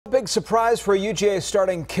Big surprise for UGA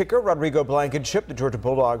starting kicker Rodrigo Blankenship. The Georgia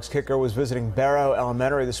Bulldogs kicker was visiting Barrow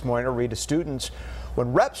Elementary this morning to read to students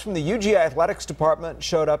when reps from the UGA athletics department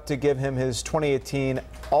showed up to give him his 2018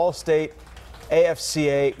 Allstate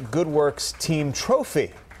AFCA Good Works team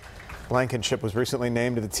trophy. Blankenship was recently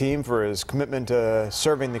named to the team for his commitment to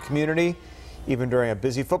serving the community. Even during a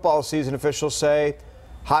busy football season, officials say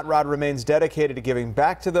Hot Rod remains dedicated to giving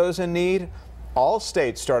back to those in need.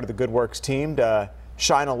 Allstate started the Good Works team to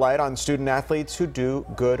shine a light on student athletes who do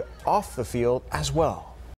good off the field as well.